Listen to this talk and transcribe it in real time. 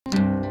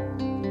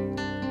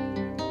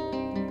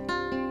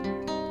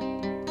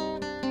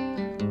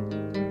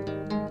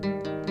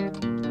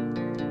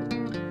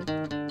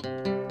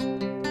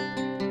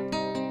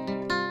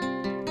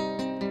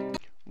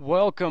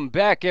Welcome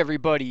back,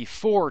 everybody.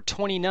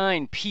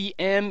 4:29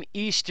 p.m.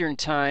 Eastern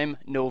Time,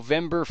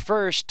 November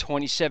 1st,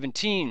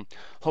 2017.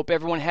 Hope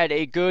everyone had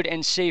a good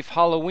and safe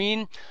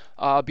Halloween.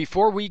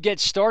 Before we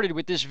get started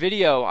with this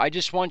video, I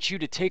just want you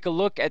to take a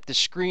look at the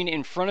screen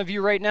in front of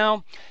you right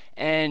now,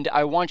 and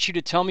I want you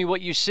to tell me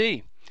what you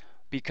see,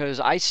 because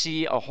I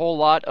see a whole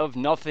lot of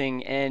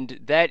nothing, and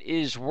that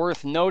is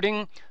worth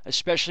noting,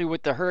 especially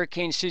with the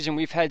hurricane season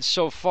we've had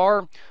so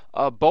far.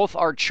 Both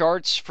our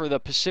charts for the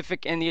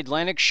Pacific and the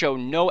Atlantic show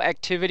no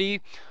activity,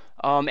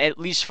 at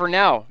least for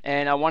now,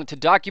 and I wanted to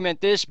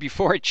document this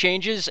before it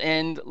changes,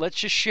 and let's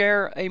just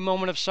share a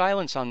moment of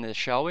silence on this,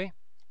 shall we?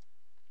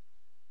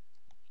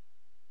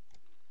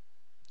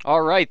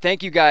 Alright,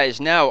 thank you guys.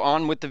 Now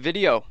on with the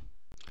video.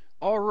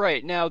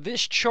 Alright, now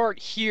this chart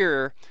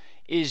here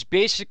is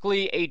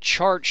basically a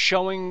chart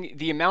showing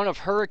the amount of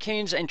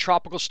hurricanes and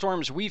tropical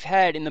storms we've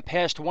had in the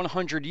past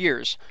 100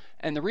 years.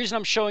 And the reason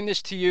I'm showing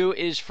this to you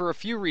is for a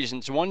few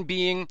reasons. One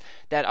being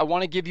that I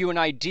want to give you an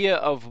idea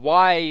of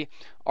why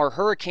our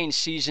hurricane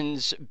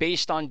seasons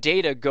based on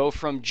data go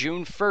from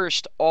June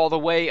 1st all the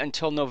way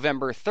until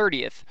November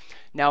 30th.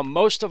 Now,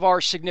 most of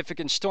our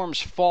significant storms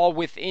fall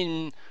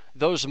within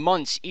those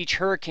months each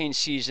hurricane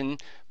season,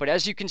 but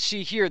as you can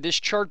see here, this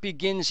chart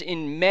begins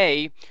in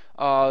May.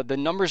 The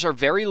numbers are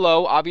very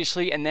low,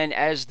 obviously, and then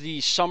as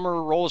the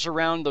summer rolls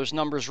around, those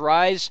numbers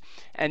rise,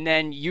 and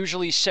then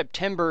usually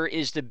September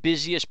is the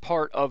busiest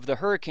part of the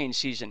hurricane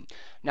season.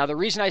 Now, the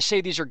reason I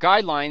say these are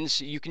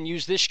guidelines, you can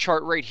use this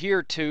chart right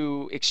here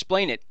to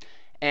explain it,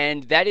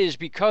 and that is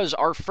because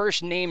our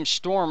first named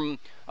storm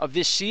of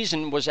this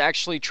season was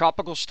actually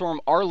Tropical Storm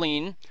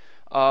Arlene,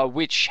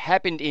 which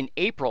happened in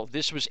April.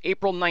 This was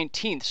April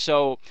 19th,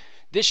 so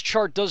this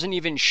chart doesn't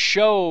even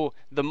show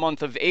the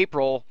month of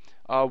April,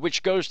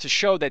 which goes to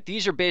show that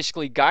these are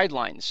basically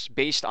guidelines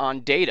based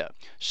on data.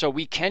 So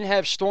we can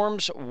have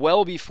storms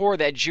well before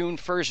that June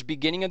 1st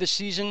beginning of the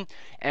season,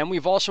 and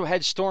we've also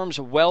had storms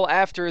well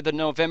after the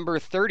November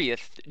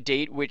 30th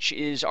date, which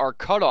is our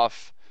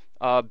cutoff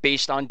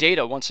based on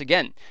data once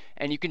again.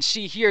 And you can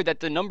see here that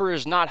the number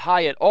is not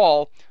high at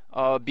all,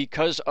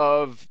 because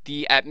of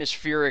the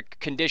atmospheric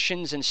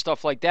conditions and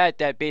stuff like that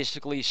that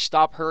basically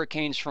stop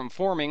hurricanes from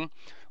forming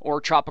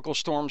or tropical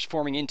storms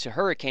forming into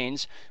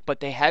hurricanes, but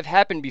they have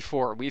happened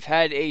before. We've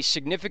had a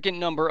significant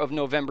number of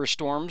November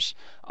storms.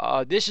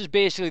 This is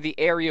basically the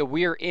area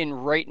we're in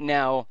right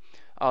now.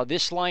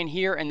 This line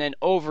here and then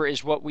over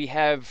is what we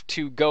have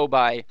to go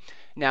by.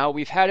 Now,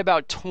 we've had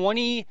about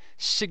 20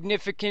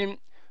 significant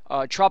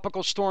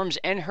tropical storms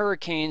and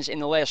hurricanes in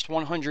the last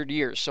 100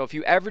 years. So if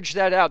you average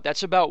that out,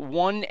 that's about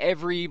one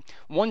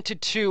to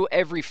two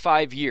every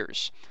 5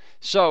 years.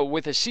 So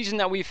with a season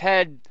that we've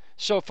had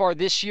so far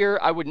this year,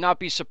 I would not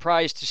be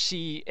surprised to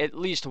see at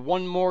least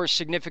one more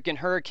significant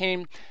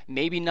hurricane.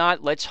 Maybe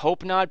not, let's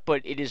hope not,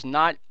 but it is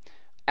not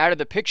out of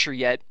the picture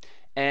yet.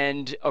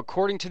 And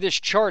according to this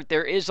chart,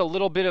 there is a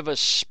little bit of a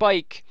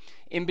spike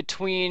in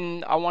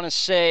between, I want to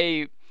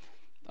say,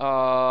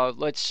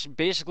 let's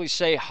basically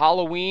say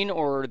Halloween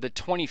or the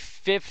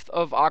 25th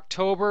of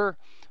October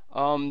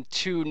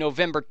to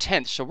November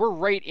 10th. So we're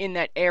right in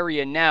that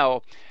area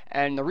now.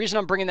 And the reason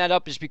I'm bringing that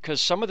up is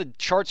because some of the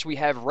charts we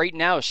have right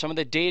now, some of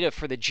the data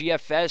for the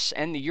GFS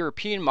and the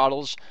European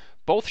models,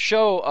 both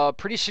show a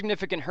pretty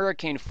significant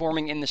hurricane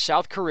forming in the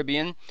South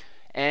Caribbean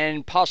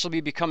and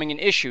possibly becoming an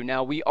issue.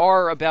 Now, we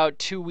are about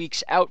 2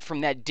 weeks out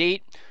from that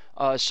date.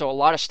 So a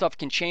lot of stuff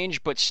can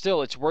change, but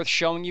still, it's worth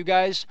showing you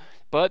guys.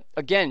 But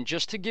again,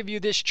 just to give you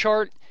this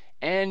chart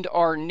and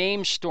our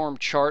name storm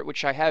chart,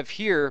 which I have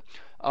here,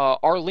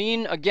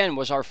 Arlene, again,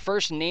 was our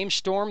first name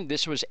storm.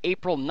 This was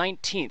April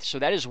 19th, so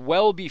that is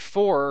well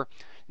before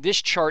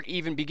this chart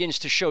even begins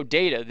to show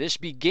data. This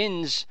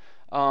begins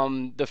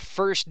the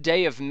first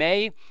day of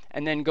May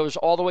and then goes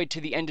all the way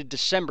to the end of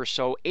December.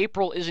 So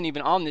April isn't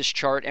even on this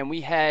chart, and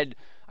we had,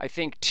 I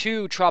think,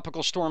 2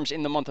 tropical storms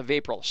in the month of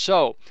April.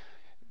 So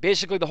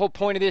basically, the whole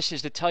point of this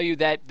is to tell you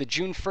that the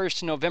June 1st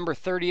to November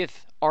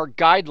 30th are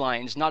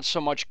guidelines, not so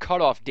much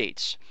cutoff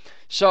dates.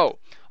 So,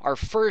 our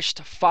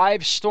first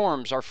 5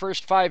 storms, our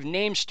first 5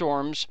 named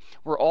storms,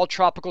 were all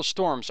tropical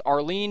storms.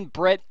 Arlene,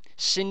 Brett,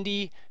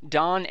 Cindy,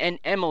 Don, and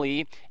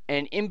Emily.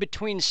 And in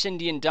between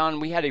Cindy and Don,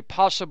 we had a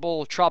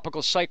possible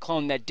tropical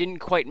cyclone that didn't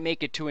quite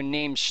make it to a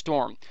named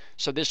storm.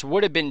 So this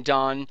would have been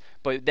Don,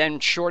 but then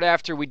short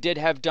after we did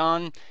have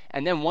Don.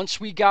 And then once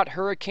we got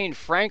Hurricane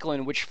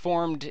Franklin, which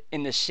formed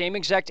in the same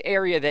exact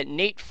area that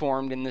Nate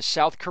formed in the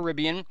South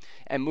Caribbean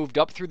and moved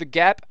up through the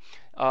gap,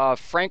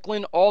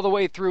 Franklin all the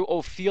way through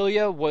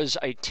Ophelia was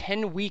a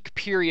 10-week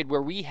period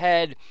where we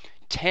had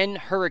 10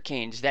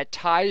 hurricanes. That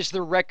ties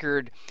the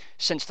record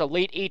since the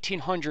late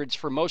 1800s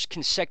for most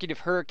consecutive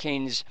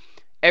hurricanes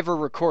ever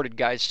recorded,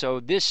 guys. So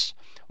this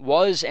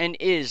was and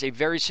is a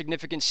very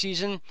significant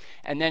season.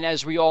 And then,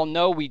 as we all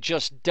know, we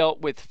just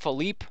dealt with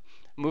Philippe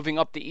moving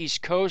up the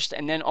East Coast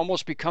and then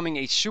almost becoming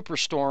a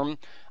superstorm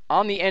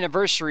on the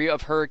anniversary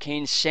of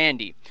Hurricane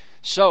Sandy.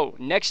 So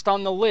next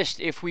on the list,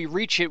 if we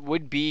reach it,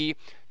 would be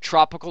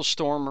Tropical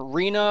Storm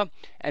Rina,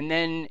 and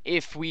then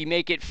if we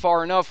make it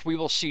far enough, we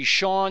will see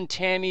Sean,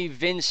 Tammy,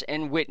 Vince,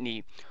 and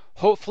Whitney.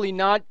 Hopefully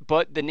not,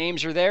 but the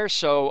names are there,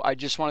 so I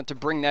just wanted to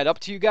bring that up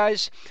to you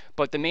guys.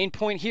 But the main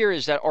point here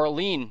is that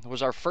Arlene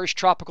was our first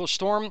tropical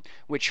storm,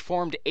 which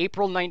formed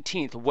April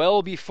 19th,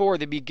 well before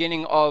the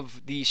beginning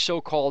of the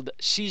so-called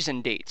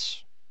season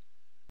dates.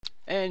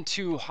 And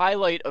to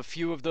highlight a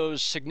few of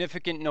those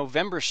significant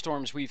November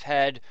storms we've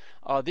had,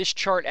 this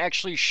chart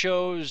actually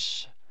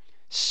shows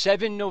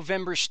 7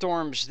 November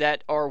storms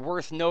that are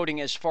worth noting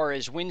as far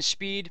as wind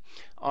speed,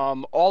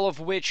 all of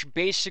which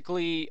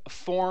basically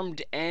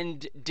formed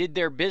and did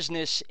their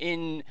business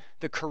in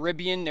the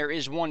Caribbean. There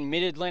is one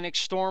mid-Atlantic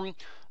storm.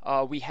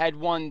 We had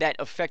one that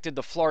affected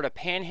the Florida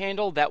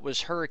Panhandle. That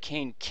was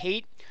Hurricane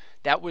Kate.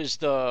 That was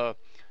the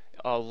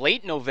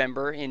late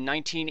November in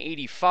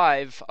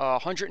 1985,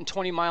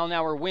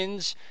 120-mile-an-hour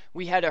winds.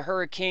 We had a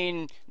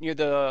hurricane near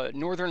the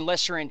northern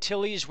Lesser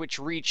Antilles, which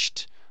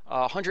reached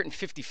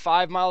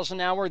 155 miles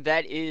an hour.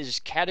 That is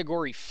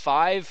Category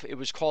 5. It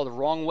was called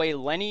Wrong Way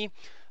Lenny.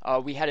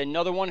 We had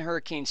another one,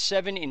 Hurricane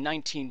 7, in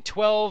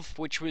 1912,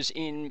 which was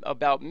in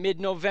about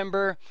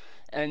mid-November.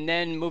 And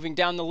then moving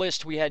down the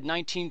list, we had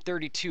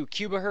 1932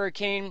 Cuba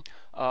hurricane,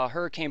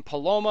 Hurricane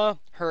Paloma,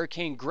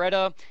 Hurricane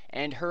Greta,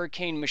 and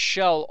Hurricane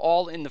Michelle,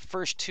 all in the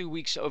first 2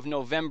 weeks of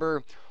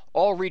November,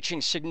 all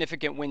reaching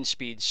significant wind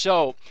speeds.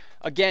 So,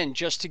 again,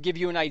 just to give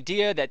you an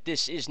idea that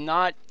this is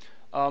not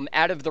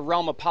out of the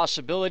realm of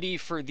possibility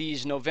for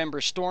these November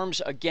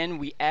storms. Again,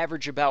 we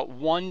average about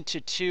 1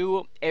 to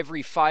 2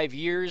 every 5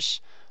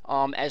 years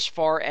as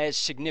far as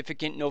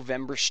significant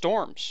November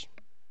storms.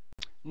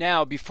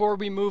 Now, before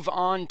we move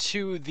on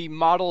to the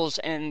models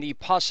and the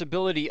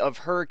possibility of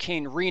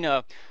Hurricane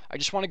Rina, I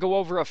just want to go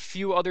over a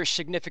few other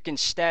significant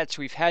stats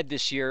we've had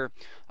this year.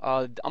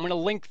 I'm going to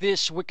link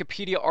this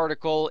Wikipedia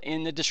article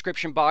in the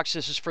description box.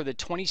 This is for the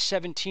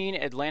 2017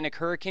 Atlantic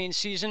hurricane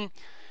season.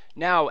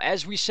 Now,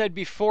 as we said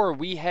before,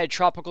 we had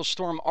Tropical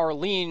Storm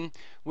Arlene,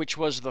 which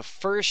was the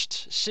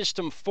first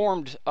system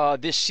formed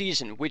this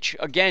season, which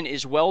again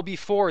is well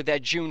before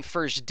that June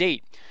 1st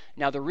date.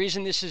 Now, the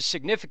reason this is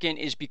significant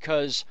is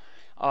because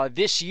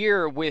this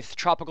year with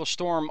Tropical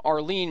Storm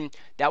Arlene,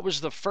 that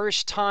was the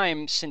first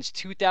time since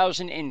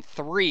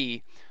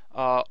 2003,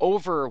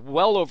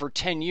 well over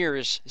 10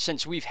 years,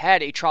 since we've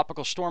had a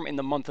tropical storm in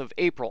the month of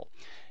April.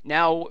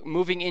 Now,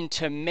 moving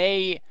into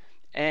May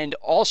and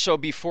also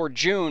before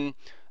June,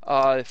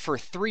 for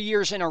 3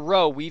 years in a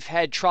row, we've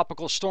had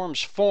tropical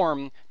storms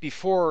form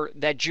before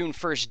that June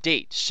 1st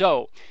date.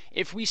 So,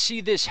 if we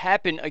see this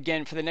happen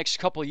again for the next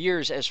couple of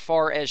years as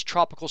far as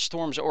tropical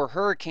storms or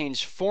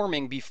hurricanes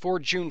forming before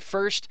June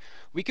 1st,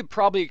 we could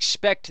probably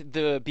expect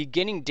the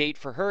beginning date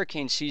for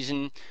hurricane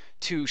season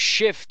to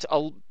shift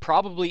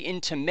probably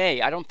into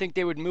May. I don't think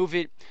they would move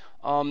it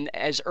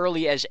as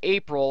early as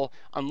April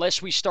unless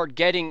we start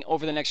getting,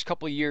 over the next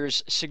couple of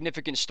years,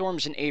 significant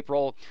storms in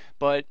April.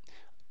 But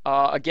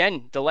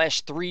again, the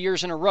last 3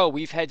 years in a row,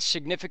 we've had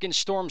significant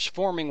storms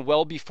forming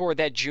well before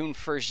that June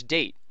 1st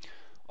date.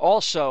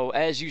 Also,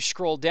 as you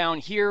scroll down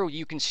here,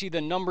 you can see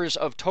the numbers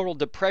of total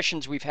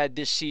depressions we've had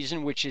this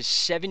season, which is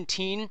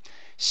 17.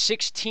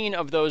 16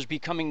 of those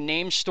becoming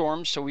named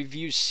storms, so we've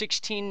used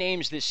 16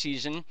 names this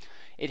season.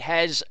 It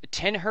has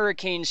 10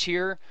 hurricanes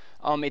here.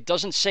 It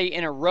doesn't say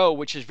in a row,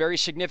 which is very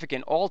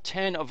significant. All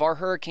 10 of our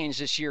hurricanes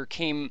this year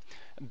came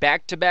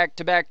back to back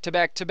to back to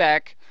back to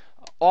back,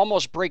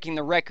 almost breaking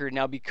the record.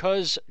 Now,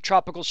 because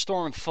Tropical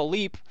Storm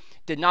Philippe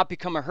did not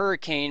become a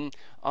hurricane,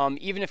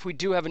 even if we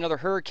do have another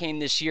hurricane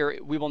this year,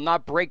 we will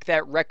not break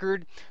that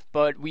record,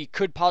 but we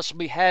could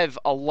possibly have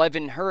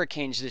 11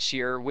 hurricanes this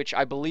year, which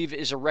I believe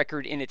is a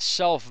record in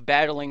itself,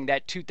 battling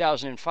that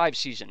 2005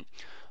 season.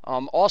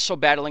 Also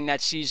battling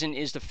that season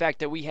is the fact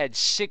that we had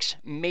 6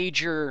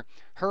 major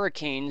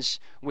hurricanes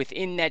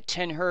within that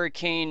 10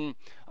 hurricane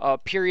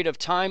period of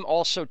time,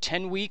 also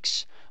 10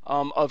 weeks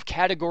of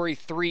Category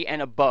 3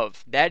 and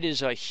above. That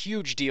is a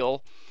huge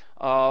deal.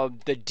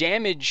 The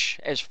damage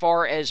as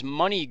far as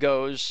money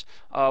goes,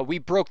 we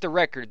broke the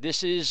record.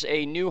 This is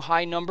a new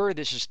high number.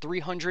 This is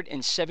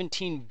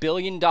 $317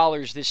 billion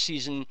this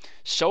season.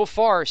 So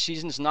far,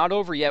 season's not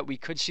over yet. We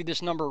could see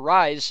this number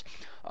rise.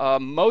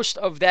 Most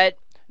of that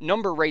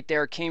number right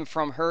there came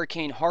from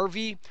Hurricane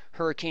Harvey,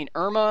 Hurricane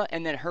Irma,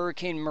 and then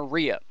Hurricane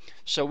Maria.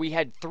 So we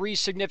had 3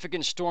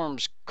 significant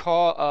storms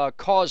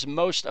cause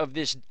most of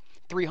this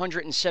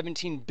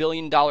 $317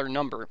 billion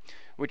number,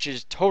 which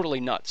is totally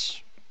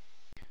nuts.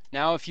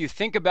 Now, if you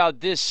think about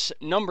this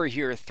number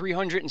here,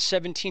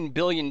 $317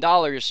 billion,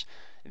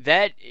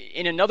 that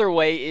in another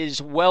way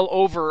is well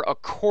over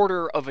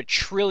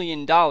 $250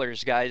 billion,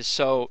 guys.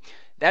 So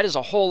that is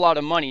a whole lot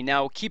of money.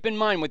 Now, keep in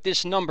mind with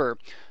this number,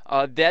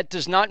 that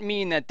does not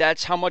mean that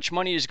that's how much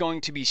money is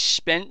going to be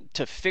spent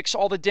to fix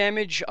all the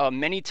damage.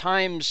 Many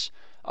times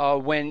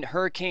when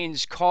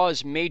hurricanes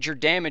cause major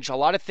damage, a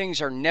lot of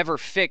things are never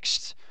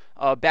fixed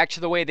back to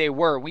the way they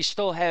were. We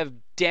still have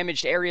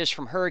damaged areas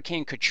from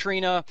Hurricane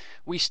Katrina.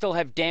 We still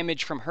have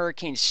damage from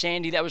Hurricane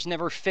Sandy that was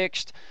never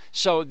fixed.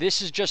 So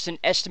this is just an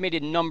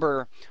estimated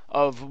number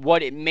of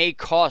what it may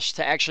cost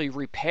to actually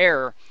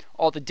repair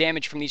all the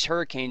damage from these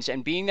hurricanes.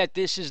 And being that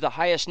this is the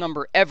highest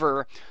number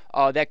ever,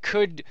 that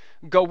could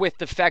go with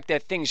the fact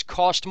that things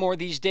cost more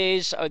these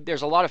days.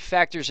 There's a lot of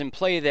factors in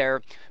play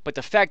there, but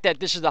the fact that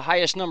this is the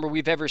highest number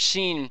we've ever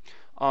seen,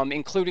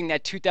 including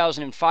that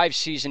 2005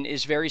 season,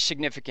 is very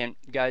significant,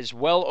 guys.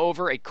 Well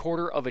over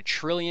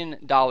 $250 billion.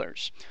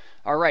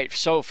 All right,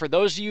 so for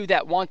those of you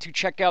that want to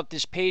check out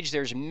this page,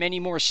 there's many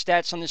more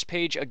stats on this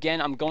page. Again,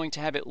 I'm going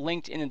to have it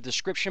linked in the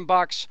description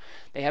box.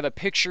 They have a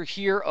picture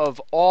here of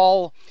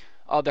all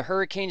the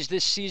hurricanes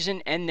this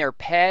season and their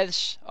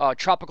paths,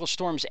 tropical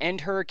storms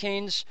and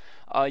hurricanes.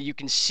 You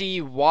can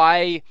see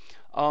why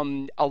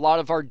a lot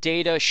of our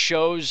data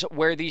shows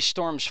where these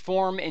storms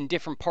form in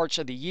different parts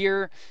of the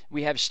year.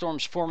 We have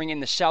storms forming in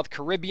the South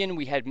Caribbean.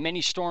 We had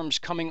many storms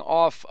coming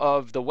off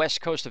of the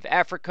west coast of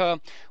Africa.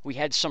 We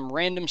had some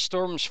random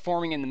storms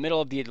forming in the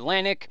middle of the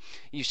Atlantic.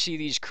 You see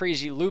these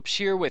crazy loops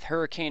here with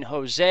Hurricane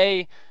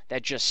Jose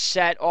that just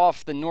sat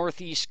off the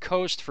northeast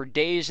coast for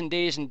days and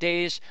days and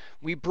days.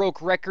 We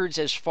broke records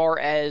as far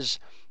as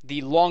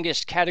the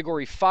longest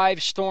Category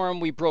 5 storm.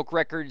 We broke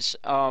records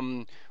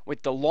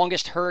with the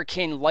longest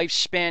hurricane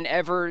lifespan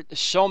ever.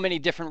 So many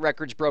different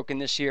records broken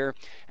this year.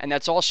 And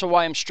that's also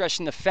why I'm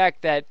stressing the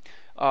fact that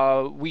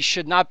we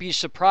should not be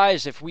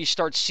surprised if we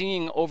start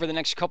seeing over the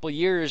next couple of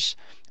years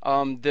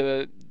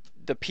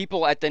the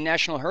people at the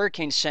National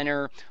Hurricane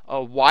Center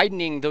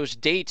widening those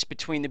dates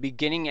between the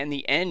beginning and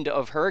the end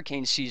of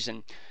hurricane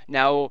season.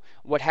 Now,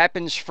 what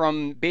happens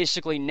from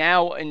basically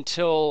now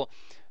until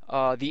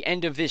the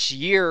end of this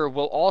year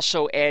will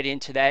also add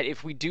into that.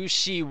 If we do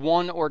see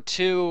one or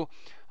two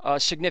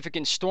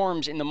significant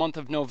storms in the month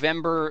of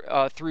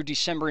November through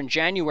December and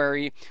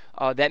January,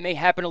 that may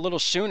happen a little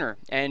sooner.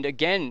 And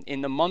again,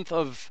 in the month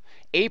of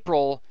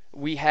April,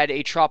 we had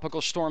a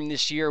tropical storm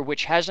this year,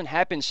 which hasn't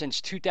happened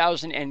since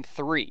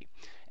 2003.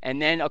 And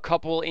then a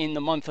couple in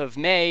the month of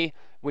May,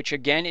 which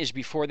again is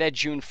before that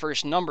June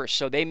 1st number.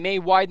 So they may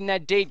widen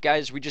that date,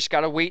 guys. We just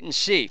got to wait and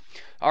see.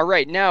 All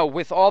right, now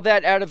with all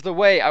that out of the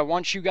way, I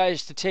want you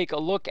guys to take a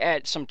look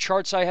at some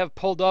charts I have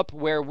pulled up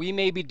where we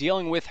may be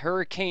dealing with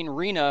Hurricane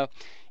Rina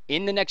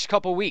in the next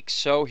couple weeks.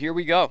 So here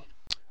we go.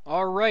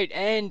 All right,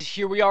 and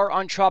here we are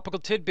on Tropical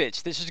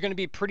Tidbits. This is going to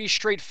be pretty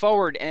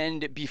straightforward,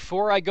 and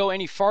before I go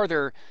any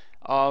farther,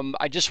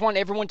 I just want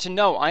everyone to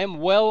know I am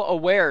well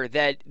aware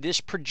that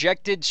this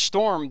projected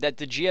storm that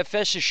the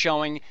GFS is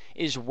showing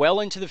is well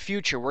into the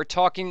future. We're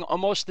talking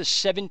almost the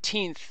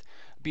 17th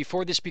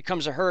before this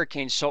becomes a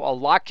hurricane. So a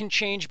lot can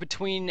change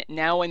between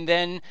now and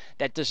then.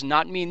 That does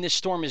not mean this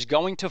storm is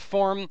going to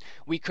form.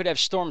 We could have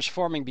storms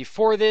forming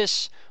before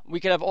this. We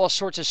could have all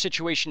sorts of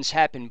situations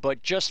happen.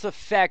 But just the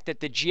fact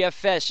that the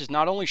GFS is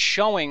not only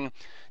showing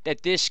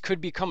that this could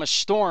become a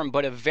storm,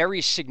 but a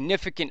very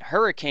significant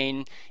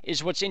hurricane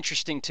is what's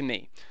interesting to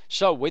me.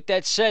 So with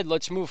that said,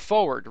 let's move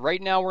forward.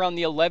 Right now we're on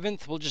the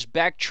 11th. We'll just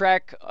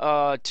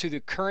backtrack to the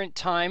current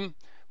time,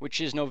 which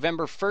is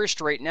November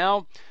 1st right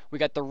now. We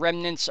got the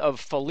remnants of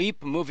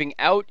Philippe moving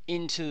out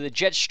into the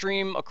jet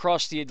stream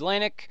across the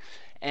Atlantic.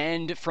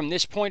 And from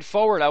this point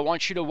forward, I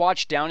want you to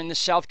watch down in the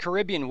South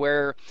Caribbean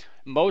where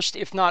most,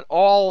 if not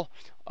all,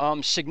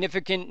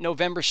 significant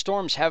November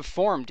storms have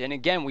formed. And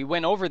again, we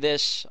went over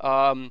this.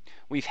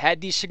 We've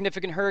had these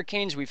significant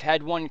hurricanes. We've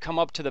had one come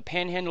up to the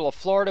panhandle of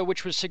Florida,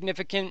 which was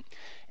significant.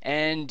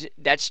 And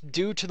that's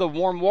due to the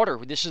warm water.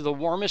 This is the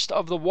warmest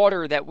of the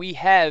water that we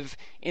have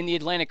in the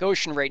Atlantic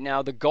Ocean right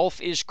now. The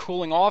Gulf is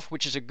cooling off,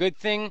 which is a good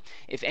thing.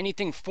 If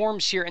anything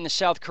forms here in the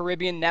South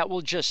Caribbean, that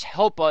will just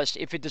help us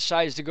if it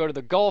decides to go to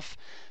the Gulf.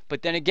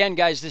 But then again,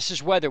 guys, this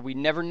is weather. We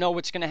never know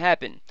what's going to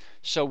happen.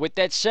 So with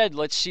that said,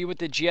 let's see what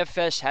the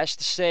GFS has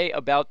to say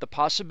about the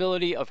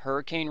possibility of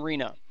Hurricane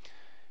Rina.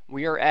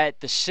 We are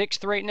at the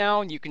 6th right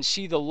now. You can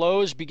see the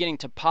lows beginning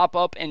to pop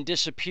up and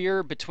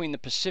disappear between the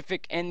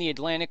Pacific and the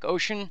Atlantic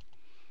Ocean.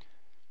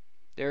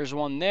 There's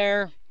one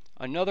there,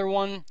 another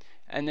one.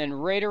 And then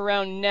right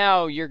around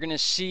now, you're going to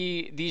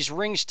see these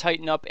rings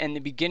tighten up and the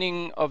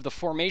beginning of the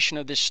formation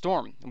of this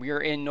storm. We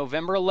are in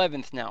November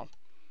 11th now.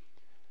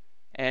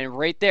 And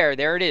right there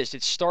it is.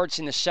 It starts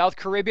in the South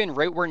Caribbean,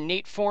 right where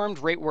Nate formed,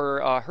 right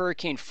where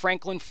Hurricane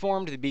Franklin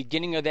formed, the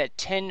beginning of that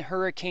 10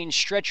 hurricane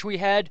stretch we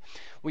had.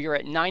 We are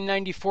at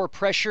 994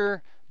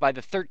 pressure by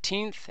the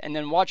 13th, and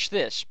then watch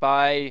this,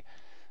 by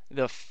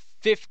the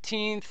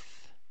 15th,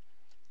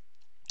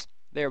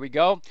 there we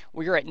go,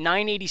 we are at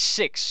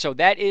 986. So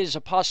that is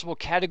a possible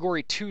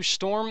Category 2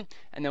 storm,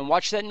 and then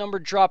watch that number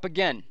drop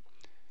again.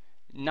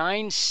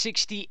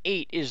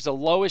 968 is the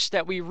lowest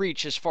that we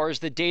reach as far as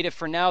the data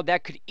for now.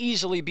 That could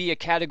easily be a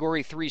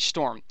Category 3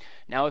 storm.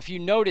 Now, if you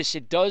notice,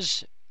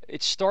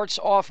 it starts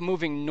off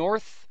moving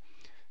north,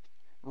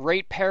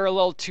 right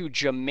parallel to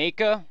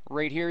Jamaica.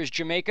 Right here is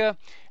Jamaica,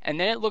 and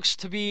then it looks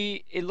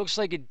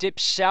like it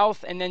dips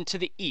south and then to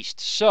the east.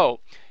 So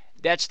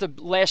that's the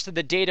last of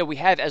the data we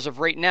have as of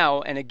right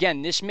now. And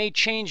again, this may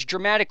change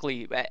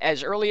dramatically.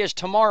 As early as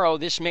tomorrow,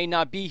 this may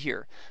not be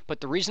here.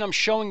 But the reason I'm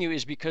showing you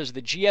is because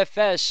the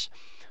GFS,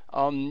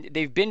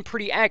 they've been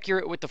pretty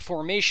accurate with the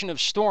formation of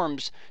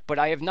storms, but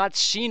I have not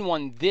seen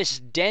one this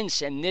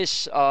dense and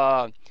this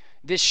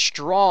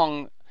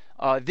strong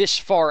this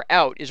far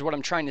out, is what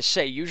I'm trying to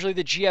say. Usually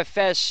the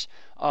GFS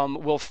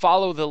will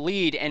follow the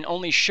lead and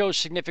only show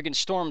significant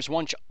storms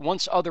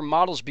once other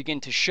models begin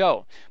to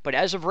show. But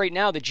as of right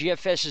now, the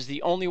GFS is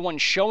the only one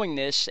showing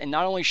this, and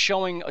not only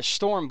showing a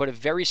storm, but a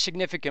very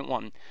significant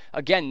one.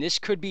 Again, this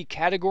could be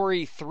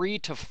category 3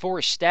 to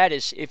 4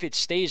 status if it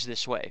stays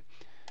this way.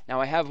 Now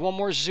I have one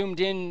more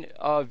zoomed in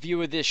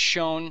view of this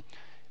shown.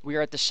 We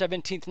are at the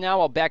 17th now.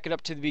 I'll back it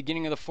up to the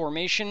beginning of the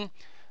formation.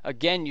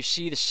 Again, you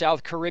see the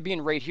South Caribbean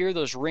right here.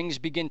 Those rings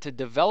begin to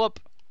develop.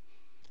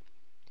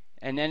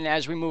 And then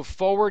as we move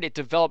forward, it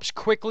develops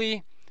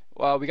quickly.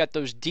 We got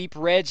those deep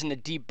reds and the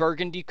deep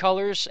burgundy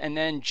colors. And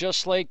then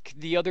just like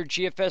the other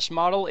GFS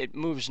model, it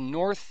moves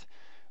north,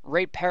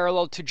 right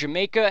parallel to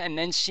Jamaica, and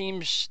then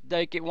seems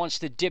like it wants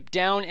to dip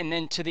down and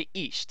then to the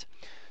east.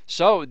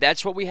 So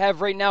that's what we have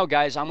right now,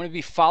 guys. I'm going to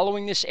be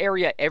following this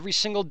area every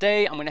single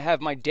day. I'm going to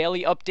have my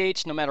daily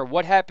updates no matter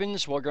what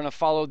happens. We're going to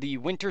follow the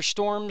winter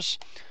storms.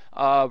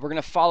 We're going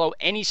to follow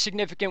any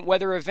significant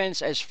weather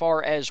events as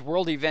far as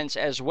world events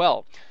as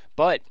well.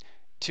 But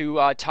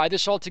to tie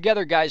this all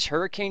together, guys,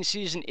 hurricane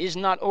season is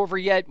not over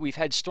yet. We've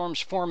had storms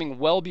forming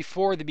well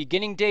before the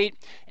beginning date,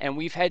 and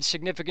we've had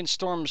significant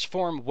storms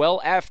form well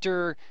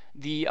after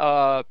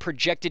the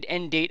projected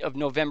end date of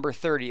November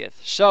 30th.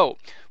 So,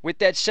 with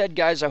that said,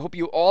 guys, I hope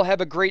you all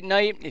have a great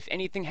night. If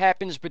anything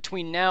happens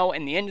between now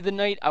and the end of the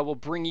night, I will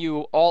bring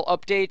you all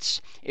updates.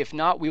 If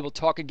not, we will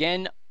talk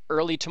again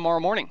early tomorrow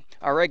morning.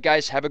 All right,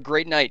 guys, have a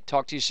great night.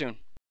 Talk to you soon.